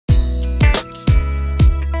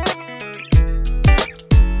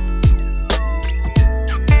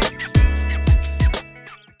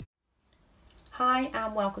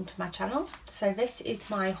and welcome to my channel. So this is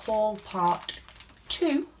my haul part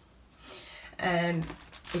 2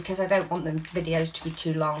 because I don't want the videos to be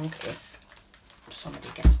too long if somebody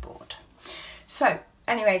gets bored. So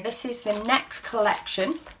anyway, this is the next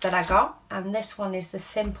collection that I got, and this one is the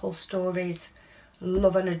Simple Stories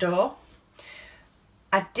Love and Adore.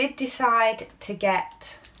 I did decide to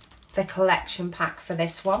get the collection pack for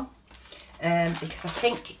this one because I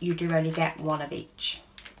think you do only get one of each.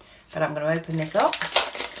 But I'm going to open this up.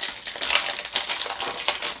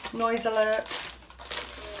 Noise alert.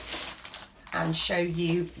 And show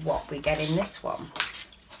you what we get in this one.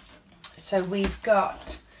 So we've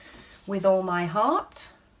got With All My Heart,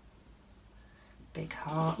 big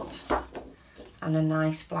heart, and a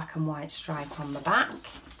nice black and white stripe on the back.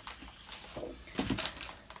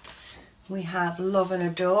 We have Love and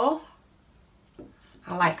Adore.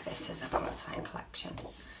 I like this as a Valentine collection.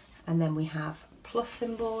 And then we have plus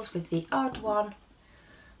symbols with the odd one,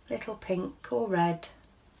 little pink or red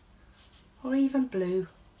or even blue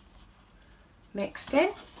mixed in.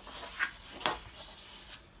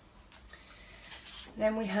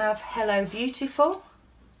 Then we have Hello Beautiful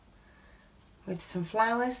with some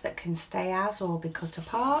flowers that can stay as or be cut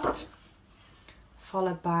apart,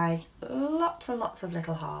 followed by lots and lots of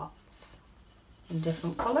little hearts in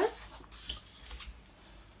different colours.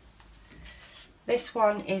 This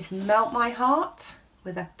one is Melt My Heart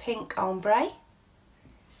with a pink ombre,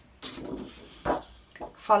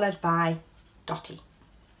 followed by Dotty.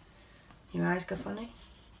 Your eyes go funny?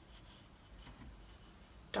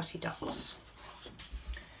 Dotty dots.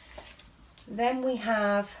 Then we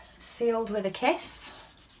have Sealed with a Kiss.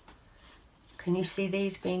 Can you see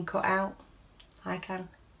these being cut out? I can.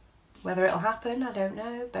 Whether it'll happen, I don't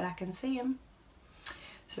know, but I can see them.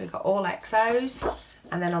 So we've got all XOs,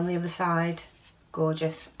 and then on the other side,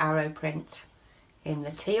 gorgeous arrow print in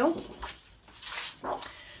the teal.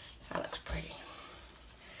 That looks pretty.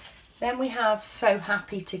 Then we have So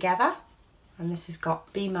Happy Together, and this has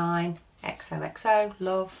got Be Mine, XOXO,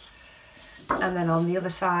 Love, and then on the other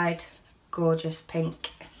side, gorgeous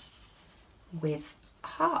pink with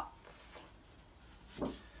hearts.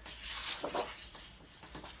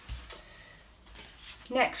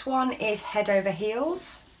 Next one is Head Over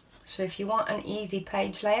Heels. So if you want an easy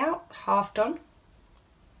page layout, half done,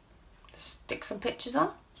 stick some pictures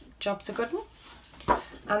on, job's a good one.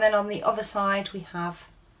 And then on the other side we have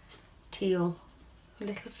teal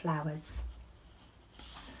little flowers.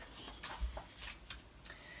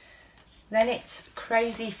 Then it's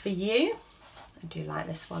Crazy For You. I do like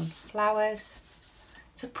this one. Flowers.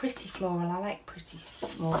 It's a pretty floral. I like pretty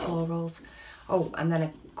small florals. Oh, and then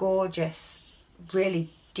a gorgeous, really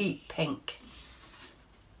deep pink.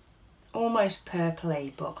 Almost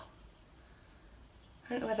purpley, but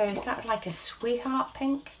I don't know whether it's that like a sweetheart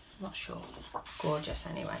pink. I'm not sure. Gorgeous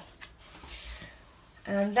anyway.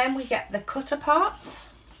 And then we get the cutter parts.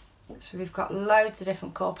 So we've got loads of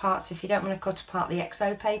different core parts. If you don't want to cut apart the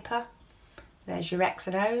XO paper, there's your X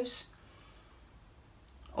and O's.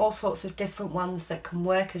 All sorts of different ones that can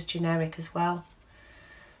work as generic as well.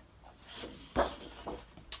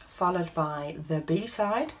 Followed by the B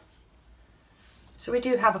side. So we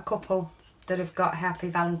do have a couple that have got Happy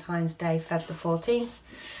Valentine's Day, Feb the 14th.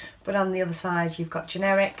 But on the other side you've got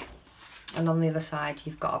generic, and on the other side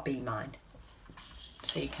you've got a Be Mine.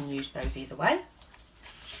 So you can use those either way.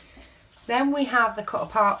 Then we have the cut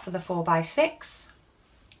apart for the 4x6.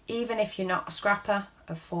 Even if you're not a scrapper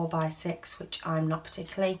of 4x6, which I'm not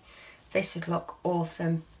particularly, this would look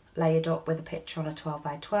awesome layered up with a picture on a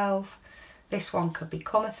 12x12. This one could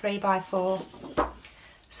become a 3x4.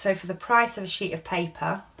 So for the price of a sheet of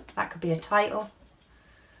paper, that could be a title.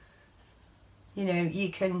 You know, you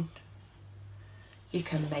can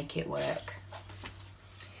make it work.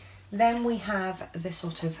 Then we have the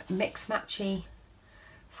sort of mix matchy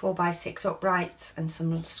 4x6 uprights and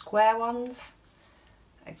some square ones.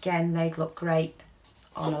 Again, they'd look great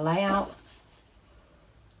on a layout.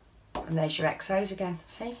 And there's your XOs again.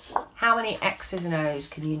 See? How many X's and O's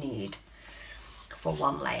can you need for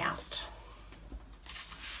one layout?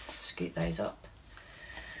 Scoot those up.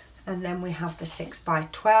 And then we have the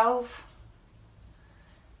 6x12.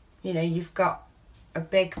 You know, you've got a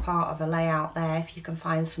big part of a layout there. If you can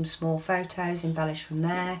find some small photos, embellish from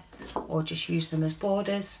there, or just use them as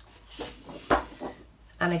borders.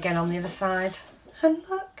 And again on the other side, and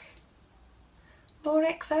look, more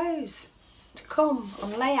XOs to come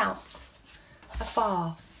on layouts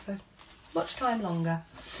afar for much time longer.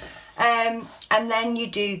 And then you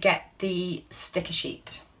do get the sticker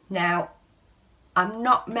sheet. Now, I'm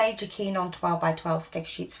not major keen on 12x12 sticker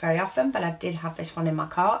sheets very often, but I did have this one in my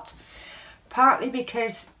cart. Partly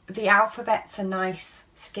because the alphabet's a nice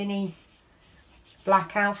skinny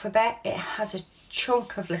black alphabet. It has a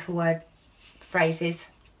chunk of little word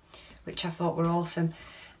phrases, which I thought were awesome.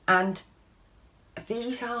 And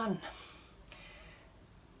these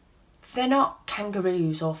they're not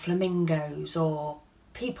kangaroos or flamingos or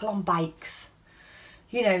people on bikes.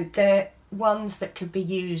 You know, they're ones that could be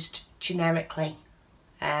used generically,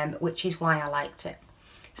 which is why I liked it.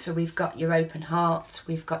 So we've got your open hearts,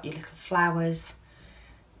 we've got your little flowers,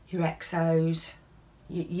 your XOs,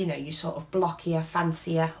 you know, your sort of blockier,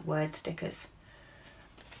 fancier word stickers.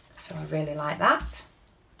 So I really like that.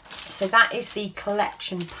 So that is the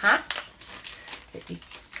collection pack.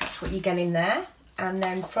 That's what you get in there. And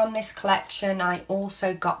then from this collection, I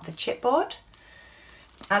also got the chipboard.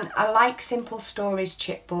 And I like Simple Stories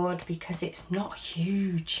chipboard because it's not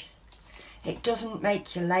huge. It doesn't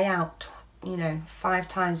make your layout, you know, 5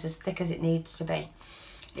 times as thick as it needs to be.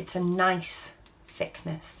 It's a nice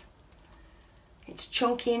thickness. It's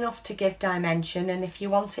chunky enough to give dimension, and if you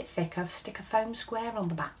want it thicker, stick a foam square on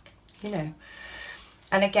the back, you know.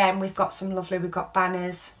 And again, we've got some lovely, we've got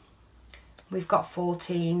banners, we've got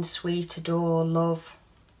 14, sweet, adore, love.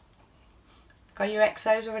 Got your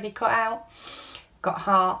XOs already cut out, got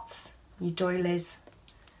hearts, your doilies,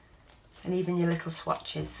 and even your little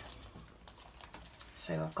swatches.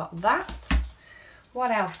 So I've got that.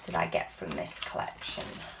 What else did I get from this collection?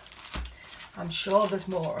 I'm sure there's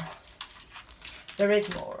more. There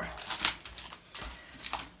is more.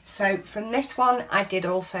 So from this one, I did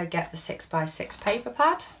also get the 6x6 paper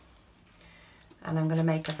pad. And I'm going to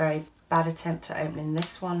make a very bad attempt at opening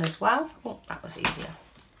this one as well. Oh, that was easier.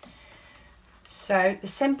 So the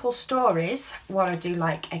Simple Stories, what I do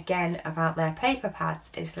like again about their paper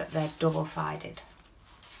pads is that they're double-sided.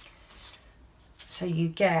 So you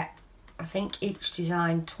get, I think, each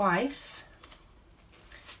design twice.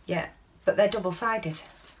 Yeah, but they're double-sided.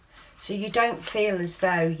 So you don't feel as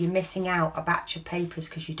though you're missing out a batch of papers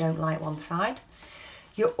because you don't like one side.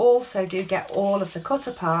 You also do get all of the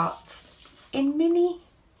cutter parts in mini.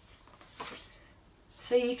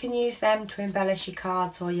 So you can use them to embellish your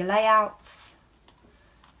cards or your layouts.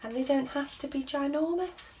 And they don't have to be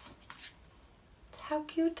ginormous. How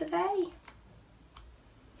cute are they?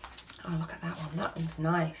 Oh, look at that one. That one's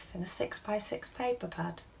nice. In a 6x6 paper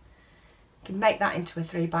pad. You can make that into a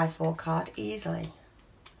 3x4 card easily.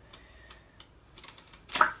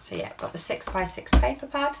 So yeah, got the 6x6 paper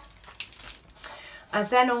pad. I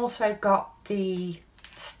then also got the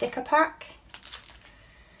sticker pack.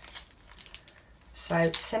 So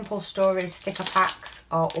Simple Stories sticker packs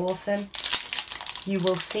are awesome. You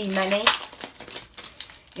will see many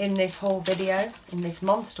in this haul video, in this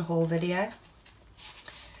monster haul video.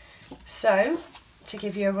 So to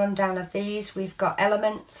give you a rundown of these, we've got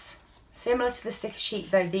elements, similar to the sticker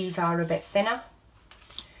sheet, though these are a bit thinner.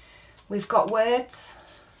 We've got words,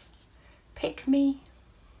 pick me,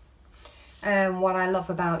 what I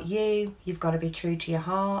love about you, you've got to be true to your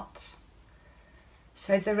heart.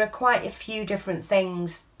 So there are quite a few different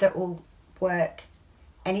things that will work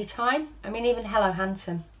anytime. I mean, even hello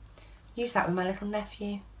handsome, use that with my little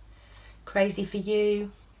nephew. Crazy for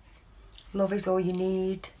you, love is all you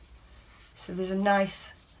need. So there's a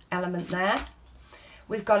nice element there.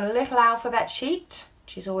 We've got a little alphabet sheet,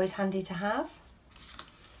 which is always handy to have.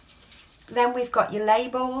 Then we've got your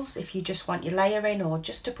labels, if you just want your layering or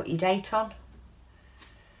just to put your date on.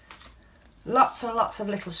 Lots and lots of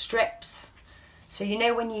little strips. So you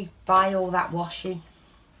know when you buy all that washi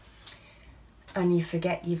and you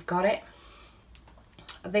forget you've got it,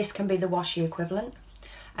 this can be the washi equivalent.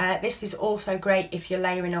 This is also great if you're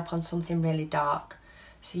layering up on something really dark.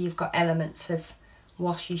 So you've got elements of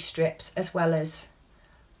washi strips as well as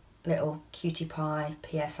little cutie pie,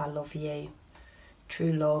 PS I love you,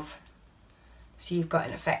 true love. So you've got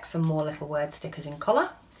in effect some more little word stickers in colour.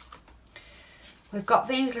 We've got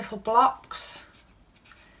these little blocks.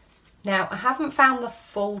 Now I haven't found the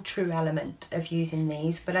full true element of using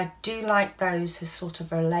these, but I do like those as sort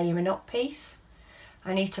of a layering up piece.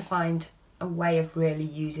 I need to find a way of really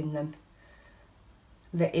using them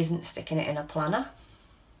that isn't sticking it in a planner.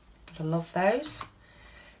 But I love those.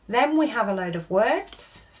 Then we have a load of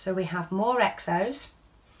words. So we have more XOs,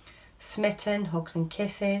 smitten, hugs and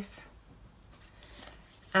kisses.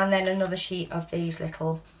 And then another sheet of these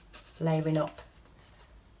little layering up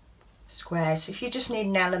squares. So if you just need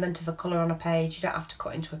an element of a colour on a page, you don't have to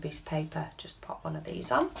cut into a piece of paper, just pop one of these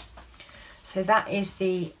on. So that is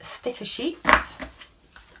the sticker sheets.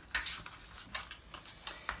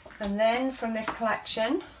 And then from this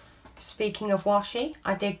collection, speaking of washi,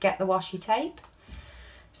 I did get the washi tape.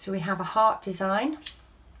 So we have a heart design.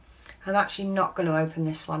 I'm actually not going to open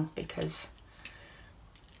this one because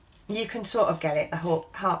you can sort of get it, the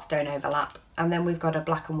hearts don't overlap. And then we've got a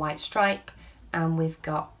black and white stripe, and we've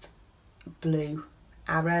got blue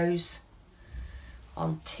arrows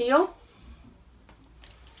on teal.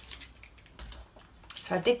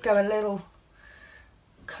 So I did go a little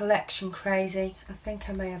collection crazy. I think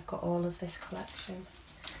I may have got all of this collection.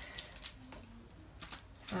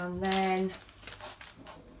 And then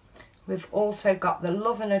we've also got the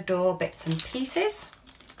Love and Adore bits and pieces.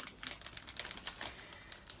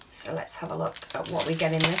 So let's have a look at what we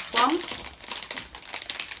get in this one.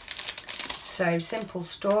 So Simple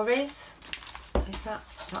Stories,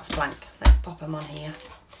 that's blank. Let's pop them on here.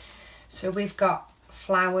 So we've got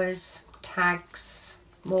flowers, tags,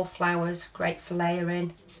 more flowers, great for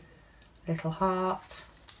layering, little heart,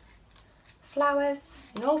 flowers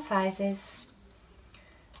in all sizes,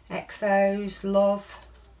 XOs, love,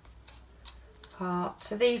 heart.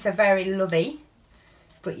 So these are very lovey,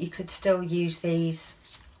 but you could still use these,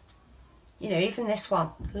 you know, even this one,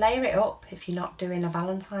 layer it up if you're not doing a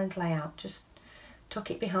Valentine's layout. Just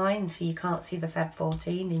tuck it behind so you can't see the Feb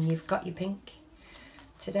 14 and you've got your pink.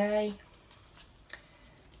 Today,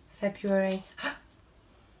 February,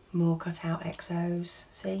 more cut out XOs,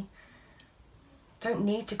 see? Don't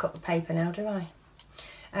need to cut the paper now, do I?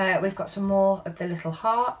 We've got some more of the little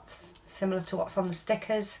hearts, similar to what's on the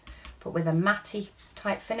stickers, but with a matty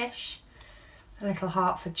type finish. A little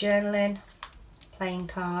heart for journaling, playing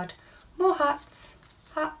card, more hearts,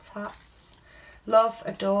 hearts, hearts. Love,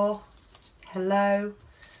 adore, hello,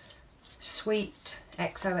 sweet,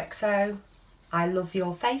 XOXO, I love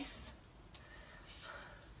your face.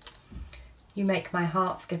 You make my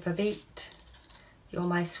heart skip a beat. You're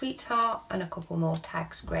my sweetheart, and a couple more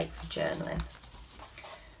tags, great for journaling.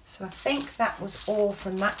 So I think that was all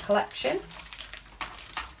from that collection.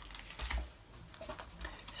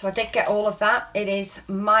 So I did get all of that. It is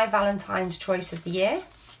my Valentine's choice of the year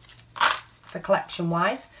for collection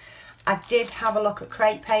wise. I did have a look at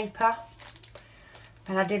crepe paper,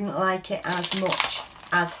 but I didn't like it as much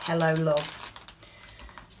as Hello Love.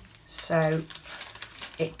 So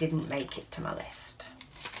it didn't make it to my list.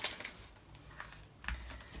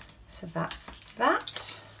 So that's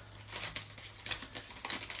that.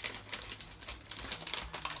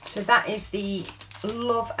 So that is the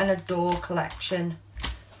Love and Adore collection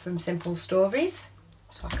from Simple Stories.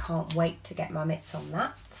 So I can't wait to get my mitts on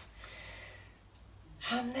that.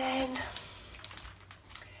 And then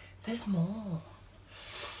there's more.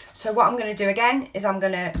 So what I'm going to do again is I'm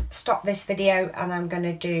going to stop this video and I'm going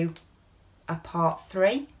to do a part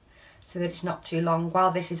 3 so that it's not too long.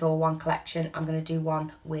 While this is all one collection, I'm going to do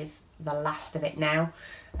one with the last of it now,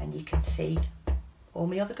 and you can see all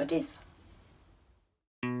my other goodies.